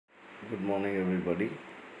Good morning, everybody.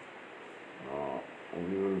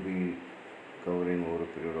 We will be covering over a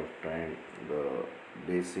period of time the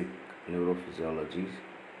basic neurophysiology,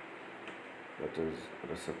 that is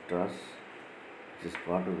receptors, which is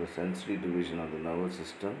part of the sensory division of the nervous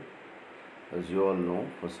system. As you all know,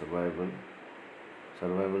 for survival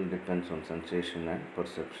depends on sensation and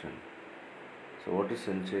perception. So, what is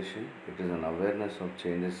sensation? It is an awareness of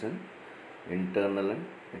changes in internal and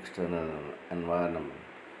external environment.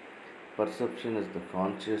 Perception is the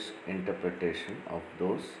conscious interpretation of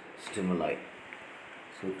those stimuli.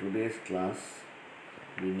 So today's class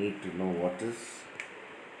we need to know what is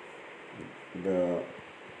the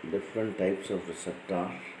different types of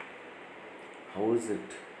receptor, how is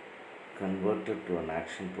it converted to an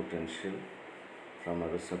action potential from a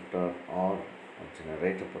receptor or a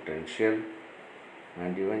generator potential,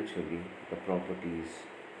 and eventually the properties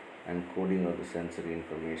and coding of the sensory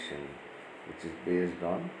information, which is based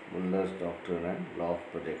on Muller's doctrine and law of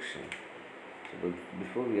projection. So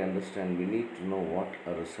before we understand, we need to know what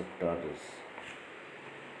a receptor is.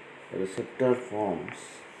 A receptor forms,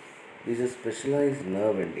 these are specialized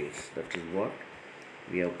nerve endings. That is what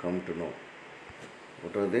we have come to know.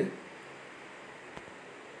 What are they?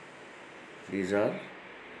 These are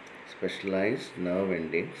specialized nerve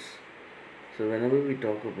endings. So whenever we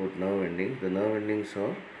talk about nerve endings, the nerve endings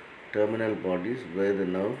are terminal bodies where the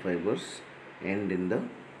nerve fibers end in the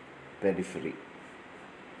periphery.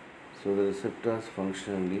 So the receptors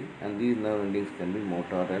functionally, and these nerve endings can be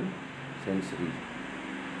motor and sensory.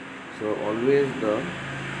 So always the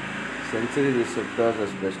sensory receptors are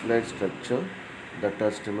specialized structure that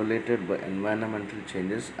are stimulated by environmental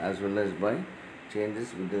changes as well as by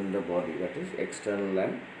changes within the body, that is external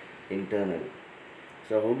and internal.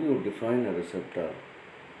 So how do you define a receptor?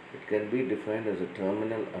 It can be defined as a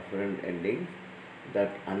terminal afferent ending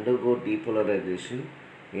that undergo depolarization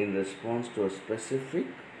in response to a specific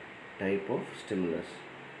type of stimulus.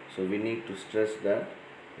 So we need to stress that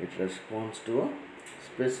it responds to a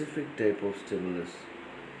specific type of stimulus,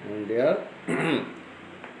 and they are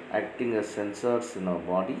acting as sensors in our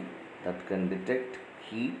body that can detect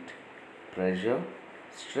heat, pressure,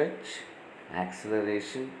 stretch,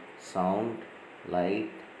 acceleration, sound,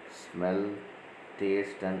 light, smell,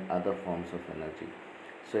 taste, and other forms of energy.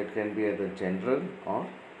 So it can be either general or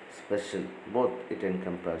special, both it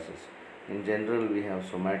encompasses. In general, we have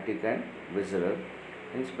somatic and visceral.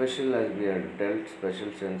 In special, as we are dealt special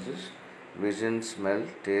senses, vision, smell,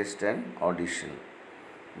 taste, and audition.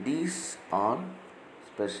 These are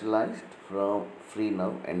specialized from free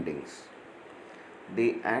nerve endings.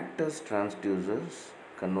 They act as transducers,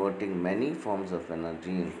 converting many forms of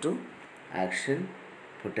energy into action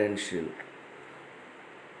potential.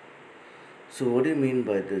 So what do you mean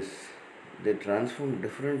by this? They transform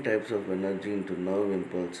different types of energy into nerve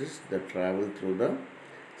impulses that travel through the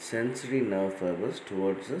sensory nerve fibers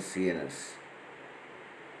towards the CNS.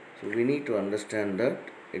 So we need to understand that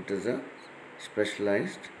it is a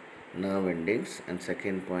specialized nerve endings, and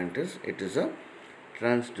second point is it is a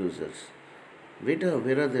transducers.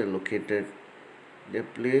 Where are they located? They are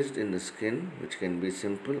placed in the skin, which can be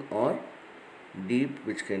simple or deep,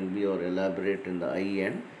 which can be or elaborate in the eye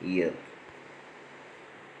and ear.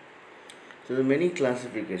 So there are many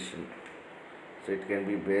classifications. So it can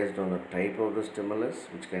be based on the type of the stimulus,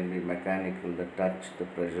 which can be mechanical, the touch, the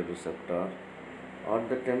pressure receptor, or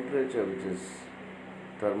the temperature, which is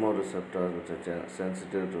thermoreceptors, which are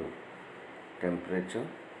sensitive to temperature,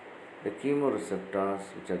 the chemoreceptors,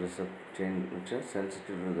 which are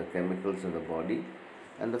sensitive to the chemicals in the body,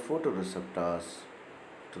 and the photoreceptors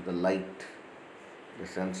to the light, the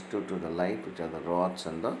sensitive to the light, which are the rods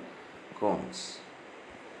and the cones.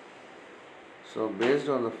 So based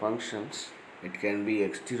on the functions, it can be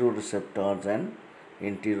exteroreceptors and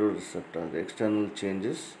interoreceptors, the external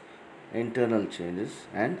changes, internal changes,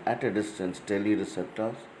 and at a distance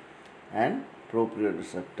telereceptors and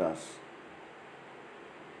proprioceptors.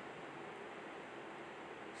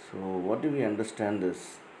 So what do we understand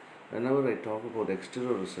this? Whenever I talk about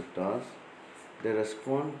exteroreceptors, they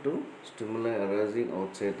respond to stimuli arising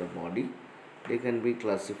outside the body. They can be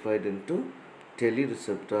classified into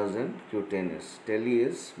telereceptors and cutaneous. Tele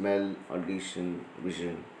is smell, audition,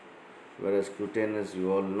 vision, whereas cutaneous,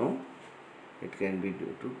 you all know, it can be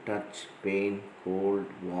due to touch, pain, cold,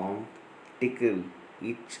 warmth, tickle,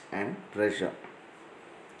 itch, and pressure.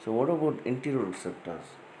 So what about interoreceptors?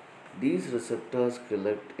 These receptors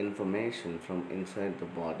collect information from inside the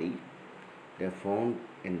body. They are found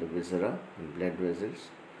in the viscera and blood vessels.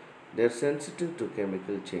 They are sensitive to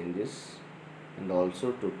chemical changes and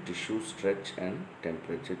also to tissue stretch and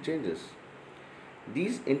temperature changes.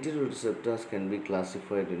 These interoreceptors can be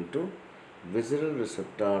classified into visceral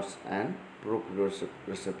receptors and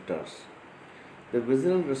proprioceptors. The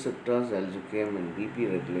visceral receptors, as you came in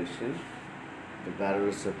BP regulation, the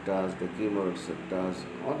baroreceptors, the chemoreceptors,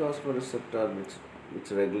 or the osmoreceptors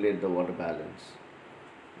which regulate the water balance,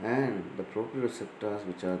 and the proprioceptors,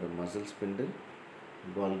 which are the muscle spindle,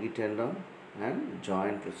 Golgi tendon, and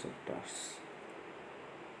joint receptors.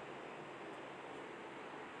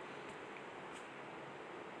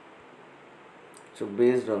 So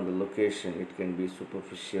based on the location, it can be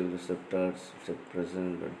superficial receptors which are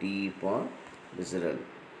present or deep or visceral.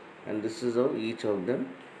 And this is how each of them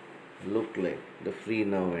look like. The free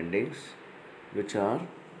nerve endings, which are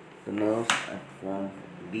the nerves that form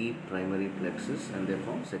deep primary plexus and they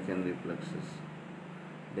form secondary plexus.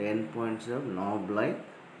 The endpoints have knob-like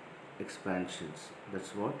expansions.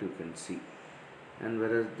 That's what you can see. And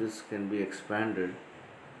whereas this can be expanded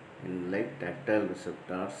in like tactile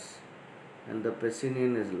receptors, and the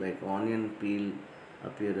Pacinian is like onion peel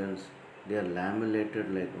appearance. They are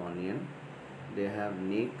lamellated like onion. They have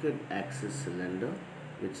naked axis cylinder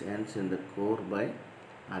which ends in the core by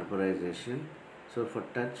arborization. So for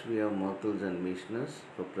touch we have Merkel's and Michener's.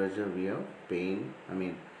 For pressure we have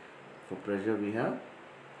for pressure we have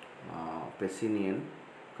Pacinian,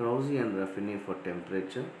 Krause and Ruffini for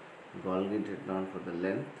temperature, Golgi tendon for the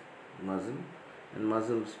length, muscle, and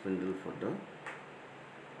muscle spindle for the,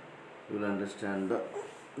 you will understand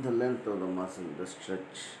the length of the muscle, the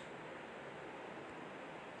stretch.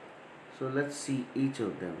 So let's see each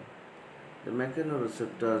of them. The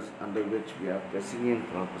mechanoreceptors, under which we have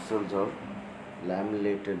Pacinian corpuscles or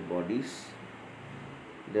lamellated bodies.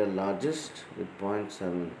 They are largest with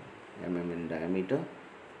 0.7 mm in diameter.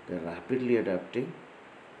 They are rapidly adapting.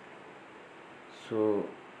 So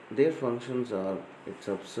their functions are, it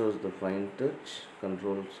observes the fine touch,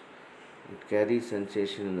 controls, it carries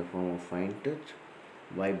sensation in the form of fine touch,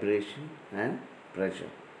 vibration and pressure.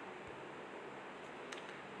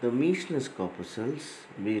 The Michener's corpuscles,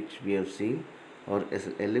 which we have seen, are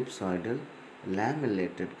ellipsoidal,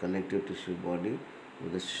 lamellated connective tissue body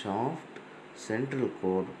with a soft central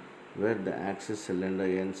core where the axis cylinder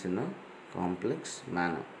ends in a complex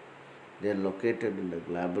manner. They are located in the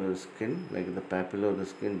glabrous skin, like the papilla of the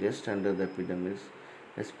skin just under the epidermis,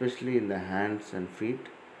 especially in the hands and feet,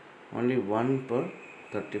 only 1 per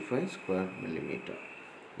 35 square millimeter.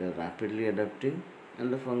 They are rapidly adapting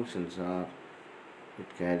and the functions are,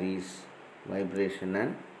 it carries vibration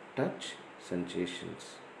and touch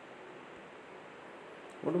sensations.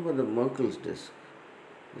 What about the Merkel's disc?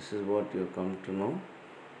 This is what you have come to know.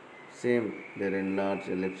 Same, they are enlarged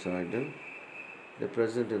ellipsoidal. They are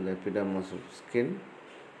present in the epidermis of skin.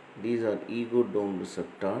 These are ego-dome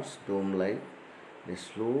receptors, dome-like. They are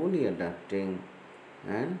slowly adapting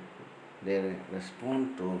and they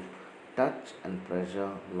respond to touch and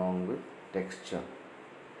pressure along with texture.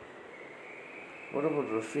 What about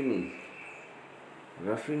Ruffini?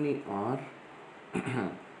 Ruffini are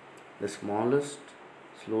the smallest,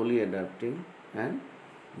 slowly adapting, and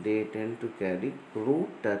they tend to carry crude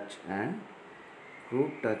touch and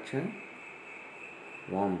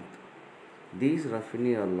warmth. These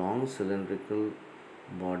Ruffini are long cylindrical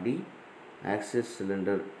body, axis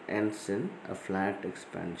cylinder ends in a flat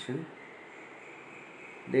expansion.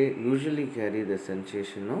 They usually carry the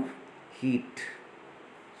sensation of heat.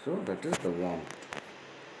 So that is the warmth.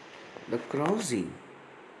 The Krause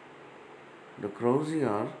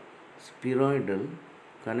are spheroidal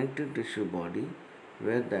connective tissue body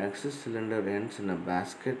where the axis cylinder ends in a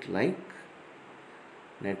basket-like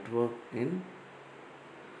network in.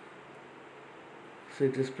 So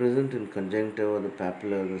it is present in conjunctiva, the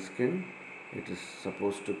papilla of the skin. It is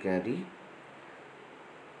supposed to carry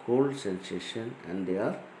cold sensation and they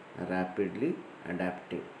are rapidly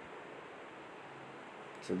adapting.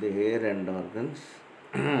 So the hair and organs,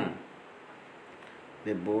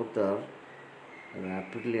 they both are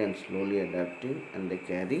rapidly and slowly adapting and they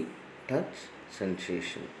carry touch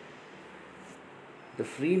sensation. The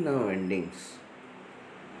free nerve endings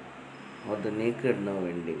or the naked nerve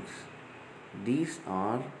endings, these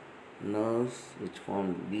are nerves which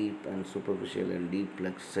form deep and superficial and deep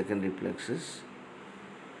secondary plexus.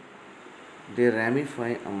 They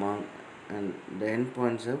ramify among and the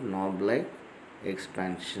endpoints have knob-like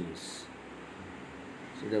expansions.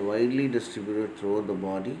 So they are widely distributed throughout the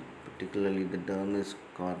body, particularly the dermis,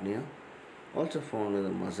 cornea, also found in the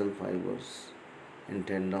muscle fibers and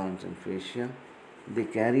tendons and fascia. They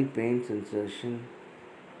carry pain sensation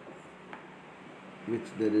which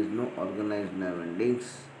there is no organized nerve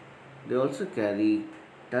endings. They also carry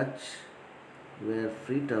touch where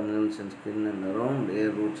free terminals and skin and around air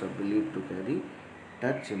roots are believed to carry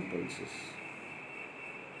touch impulses.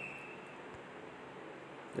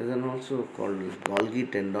 There is an also called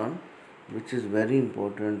Golgi tendon, which is very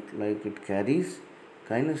important, like it carries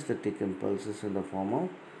kinesthetic impulses in the form of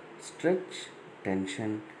stretch,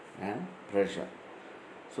 tension and pressure.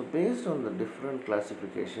 So based on the different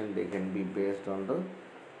classification, they can be based on the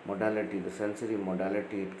modality, the sensory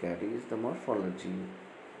modality it carries, the morphology,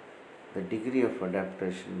 the degree of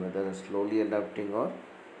adaptation, whether slowly adapting or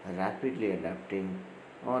rapidly adapting,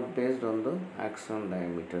 or based on the axon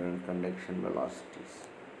diameter and conduction velocities.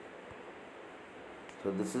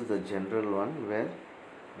 So this is the general one, where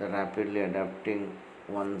the rapidly adapting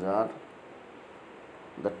ones are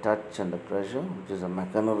the touch and the pressure, which is a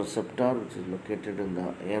mechanoreceptor, which is located in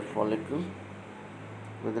the air follicle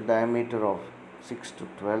with a diameter of 6 to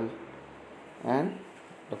 12, and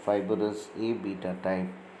the fiber is A beta type.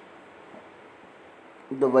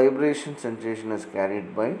 The vibration sensation is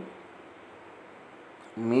carried by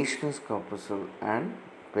Meissner's corpuscle and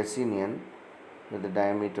Pacinian with a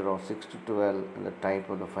diameter of 6 to 12, and the type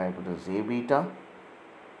of the fiber is A beta.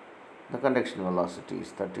 The conduction velocity is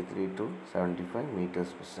 33 to 75 meters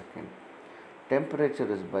per second.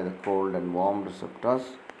 Temperature is by the cold and warm receptors.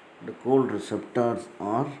 The cold receptors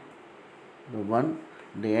are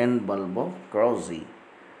the end bulb of Krause,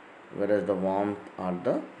 whereas the warmth are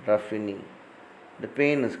the Ruffini. The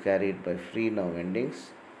pain is carried by free nerve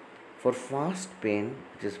endings. For fast pain,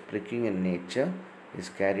 which is pricking in nature, is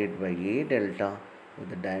carried by A delta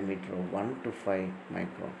with a diameter of 1 to 5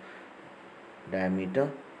 micron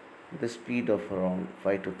diameter with a speed of around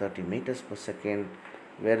 5 to 30 meters per second,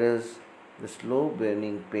 whereas the slow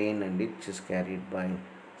burning pain and itch is carried by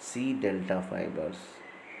C delta fibers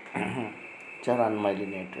which are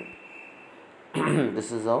unmyelinated.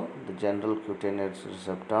 This is how the general cutaneous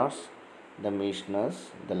receptors, the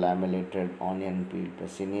Meissner's, the lamellated onion peel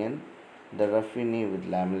Pacinian, the Ruffini with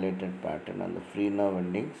lamellated pattern, and the free nerve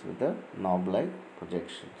endings with the knob-like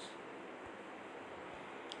projections.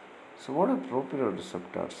 So what are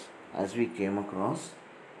proprioceptors? As we came across,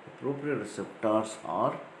 proprioceptors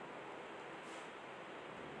are,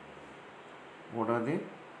 what are they?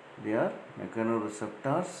 They are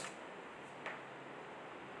mechanoreceptors.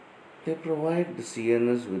 They provide the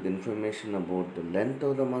CNS with information about the length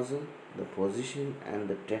of the muscle, the position and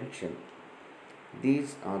the tension.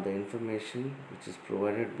 These are the information which is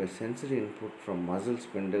provided by sensory input from muscle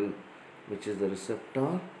spindle, which is the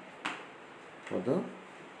receptor for the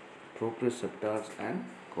proprioceptors and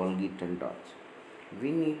Golgi tendons.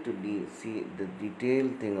 We need to see the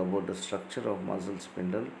detailed thing about the structure of muscle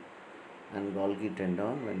spindle and Golgi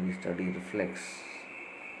tendon when we study reflex.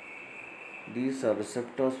 These are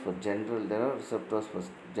receptors for general, there are receptors for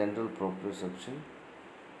general proprioception,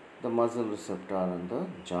 the muscle receptor and the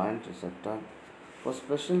joint receptor. For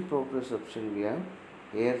special proprioception, we have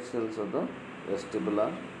hair cells of the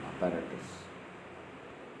vestibular apparatus.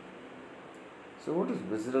 So what is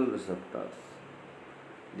visceral receptors?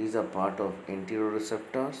 These are part of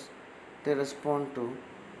enteroreceptors. They are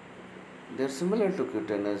similar to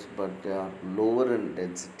cutaneous, but they are lower in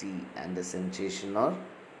density and the sensation are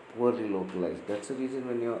poorly localized. That's the reason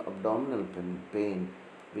when you have abdominal pain,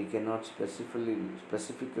 we cannot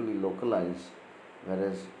specifically localize,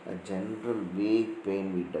 whereas a general vague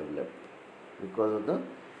pain we develop because of the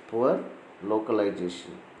poor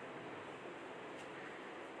localization.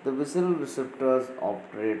 The visceral receptors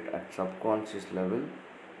operate at subconscious level.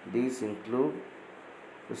 These include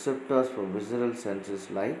receptors for visceral senses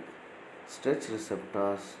like stretch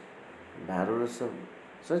receptors, baroreceptors.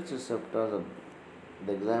 Such receptors are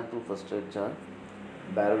the example for stretch are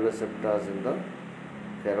baroreceptors in the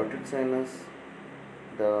carotid sinus,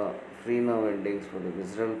 the free nerve endings for the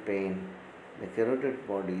visceral pain, the carotid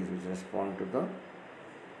bodies which respond to the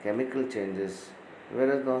chemical changes,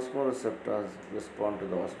 whereas the osmoreceptors respond to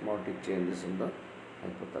the osmotic changes in the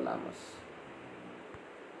hypothalamus.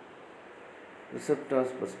 Receptors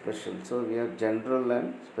for special. So we have general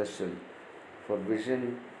and special. For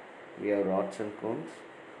vision, we have rods and cones.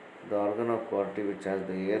 The organ of corti which has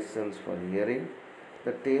the ear cells for hearing,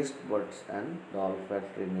 the taste buds and the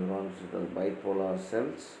olfactory neurons with the bipolar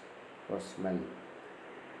cells for smell.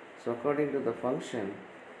 So according to the function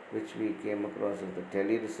which we came across as the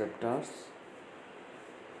telereceptors,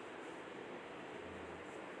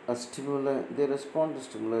 they respond to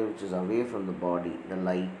stimuli which is away from the body, the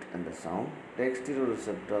light and the sound. The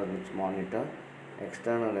exteroreceptors which monitor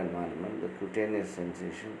external environment, the cutaneous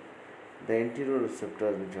sensation. The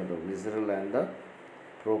enteroreceptors which are the visceral and the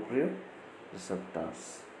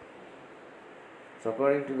proprioceptors. So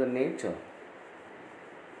according to the nature,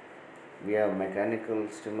 we have mechanical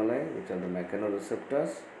stimuli which are the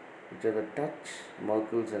mechanoreceptors, which are the touch,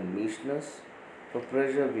 Merkel's and Mischner's. For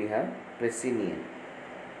pressure we have Pacinian.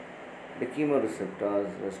 The chemoreceptors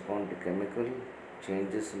respond to chemical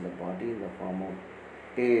changes in the body in the form of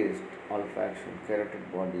taste, olfaction,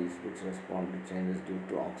 carotid bodies which respond to changes due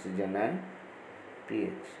to oxygen and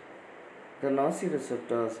pH. The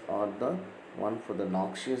nociceptors are the one for the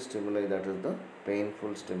noxious stimuli, that is the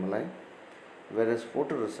painful stimuli, whereas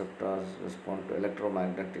photoreceptors respond to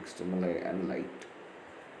electromagnetic stimuli and light.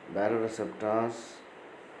 Baroreceptors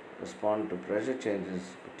respond to pressure changes,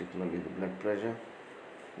 particularly the blood pressure.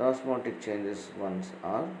 The osmotic changes ones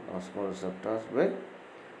are osmoreceptors, with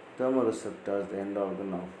thermoreceptors, the end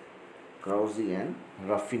organ of Krause and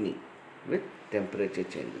Ruffini, with temperature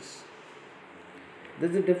changes. There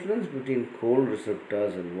is a difference between cold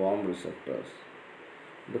receptors and warm receptors.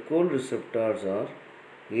 The cold receptors are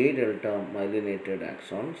A delta myelinated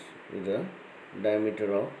axons with a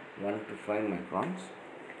diameter of 1 to 5 microns,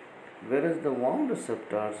 whereas the warm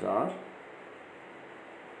receptors are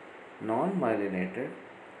non-myelinated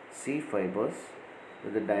C fibers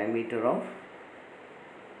with a diameter of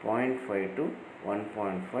 0.5 to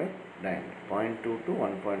 1.5 diameter, 0.2 to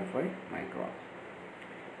 1.5 microns.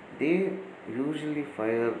 They usually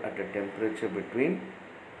fire at a temperature between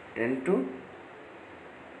 10 to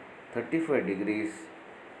 35 degrees,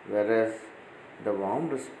 whereas the warm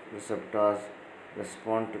receptors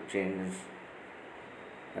respond to changes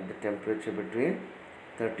at the temperature between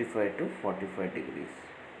 35 to 45 degrees.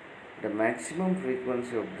 The maximum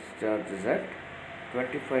frequency of discharge is at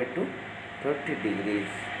 25 to 30 degrees,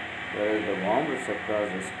 whereas the warm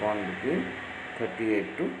receptors respond between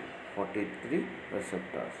 38 to 43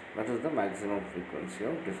 receptors. That is the maximum frequency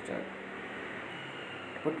of discharge.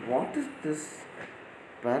 But what is this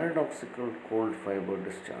paradoxical cold fiber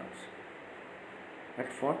discharge?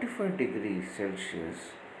 At 45 degrees Celsius,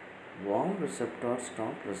 warm receptors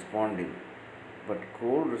stop responding, but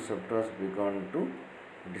cold receptors began to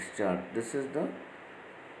discharge. This is the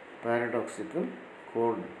paradoxical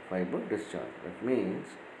cold fiber discharge. That means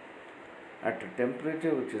at a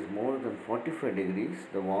temperature which is more than 45 degrees,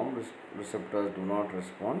 the warm receptors do not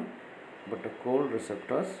respond, but the cold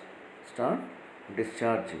receptors start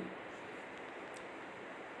discharging.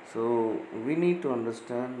 So we need to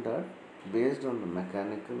understand that based on the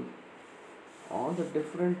mechanical, all the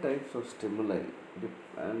different types of stimuli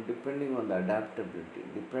and depending on the adaptability,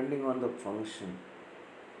 depending on the function,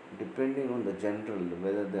 depending on the general,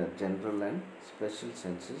 whether they are general and special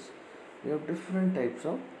senses, we have different types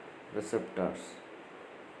of receptors.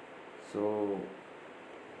 So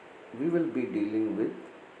we will be dealing with,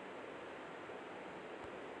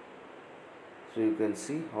 so you can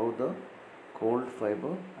see how the cold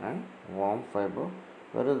fiber and warm fiber,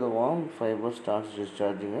 whereas the warm fiber starts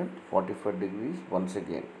discharging at 45 degrees once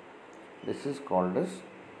again. This is called as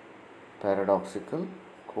paradoxical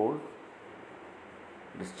cold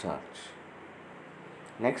discharge.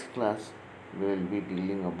 Next class we will be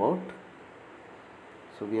dealing about,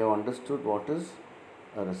 so we have understood what is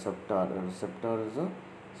a receptor. A receptor is a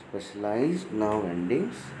specialized nerve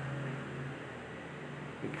endings.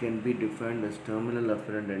 It can be defined as terminal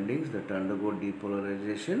afferent endings that undergo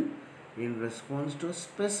depolarization in response to a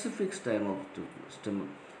specific time of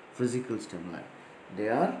physical stimuli. They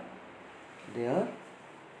are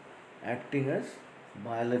acting as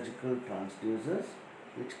biological transducers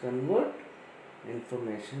which convert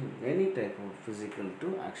information, any type of physical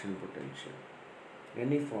to action potential,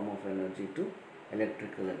 any form of energy to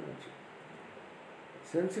electrical energy.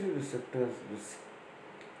 Sensory receptors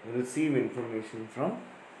receive information from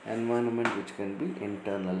environment which can be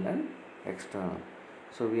internal and external.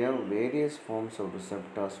 So we have various forms of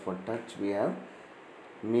receptors. For touch we have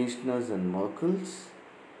Mischner's and Merkel's.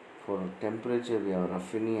 For temperature we have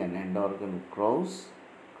Ruffini and end organ Krause.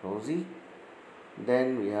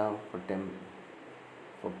 Then we have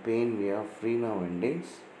for pain we have free nerve endings.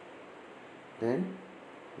 Then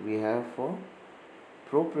we have for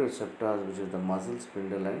proprioceptors, which is the muscle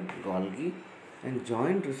spindle and Golgi, and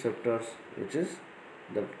joint receptors, which is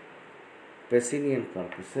the Pacinian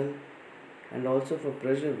corpuscle. And also for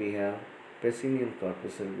pressure we have Pacinian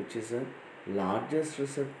corpuscle, which is a largest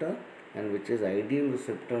receptor and which is ideal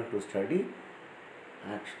receptor to study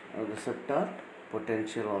action, receptor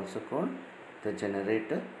potential, also called the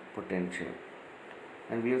generator potential.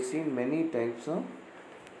 And we have seen many types of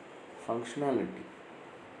functionality,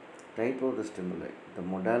 type of the stimuli, the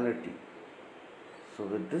modality. So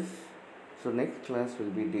with this, so next class will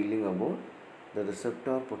be dealing about the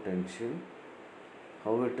receptor potential,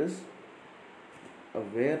 how it is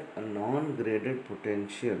where a non-graded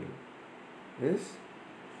potential is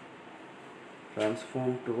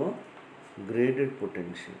transformed to a graded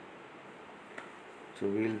potential. So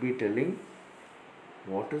we will be telling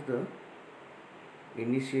what is the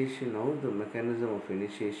initiation, now the mechanism of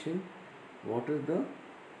initiation, what is the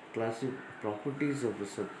classic properties of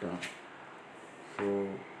receptor. So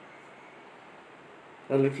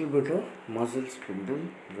a little bit of muscle spindle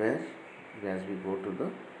where as we go to the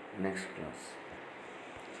next class.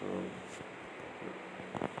 So